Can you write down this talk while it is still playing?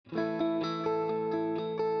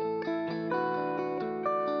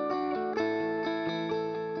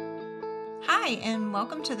Hi, and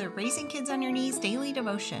welcome to the Raising Kids on Your Knees daily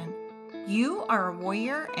devotion. You are a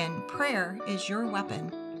warrior, and prayer is your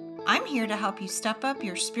weapon. I'm here to help you step up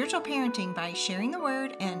your spiritual parenting by sharing the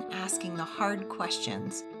word and asking the hard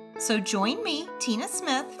questions. So join me, Tina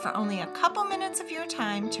Smith, for only a couple minutes of your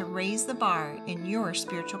time to raise the bar in your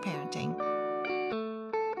spiritual parenting.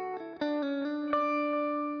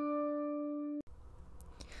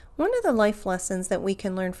 One of the life lessons that we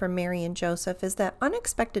can learn from Mary and Joseph is that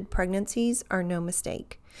unexpected pregnancies are no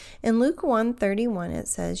mistake. In Luke 1:31, it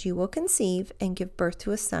says, "You will conceive and give birth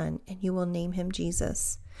to a son, and you will name him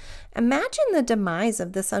Jesus." Imagine the demise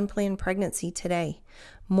of this unplanned pregnancy today.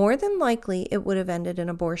 More than likely, it would have ended in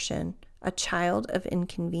abortion, a child of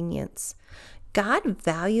inconvenience. God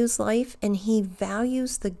values life, and He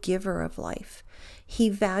values the giver of life. He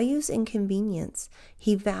values inconvenience.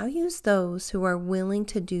 He values those who are willing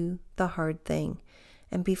to do the hard thing.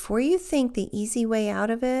 And before you think the easy way out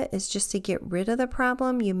of it is just to get rid of the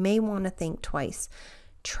problem, you may want to think twice.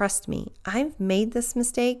 Trust me, I've made this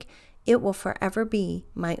mistake. It will forever be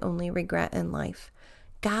my only regret in life.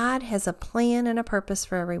 God has a plan and a purpose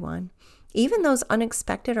for everyone. Even those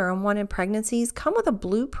unexpected or unwanted pregnancies come with a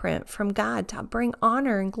blueprint from God to bring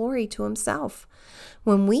honor and glory to Himself.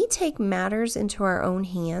 When we take matters into our own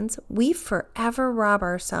hands, we forever rob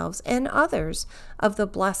ourselves and others of the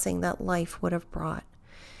blessing that life would have brought.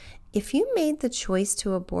 If you made the choice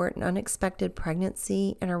to abort an unexpected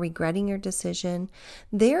pregnancy and are regretting your decision,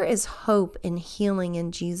 there is hope and healing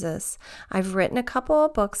in Jesus. I've written a couple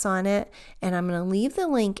of books on it, and I'm going to leave the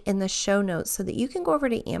link in the show notes so that you can go over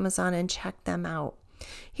to Amazon and check them out.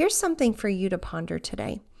 Here's something for you to ponder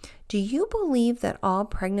today. Do you believe that all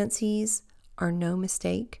pregnancies are no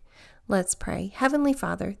mistake? Let's pray. Heavenly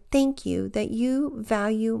Father, thank you that you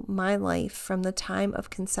value my life from the time of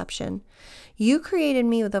conception. You created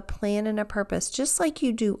me with a plan and a purpose, just like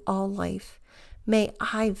you do all life. May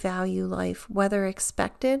I value life, whether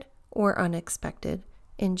expected or unexpected.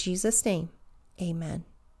 In Jesus' name, amen.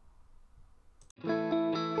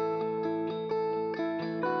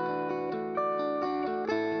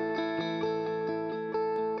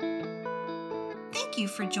 Thank you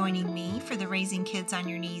for joining me for the Raising Kids on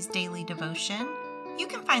Your Knees daily devotion. You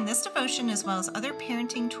can find this devotion as well as other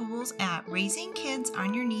parenting tools at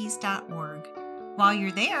raisingkidsonyourknees.org. While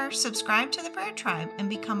you're there, subscribe to the Prayer Tribe and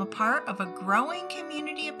become a part of a growing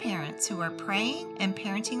community of parents who are praying and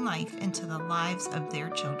parenting life into the lives of their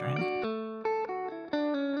children.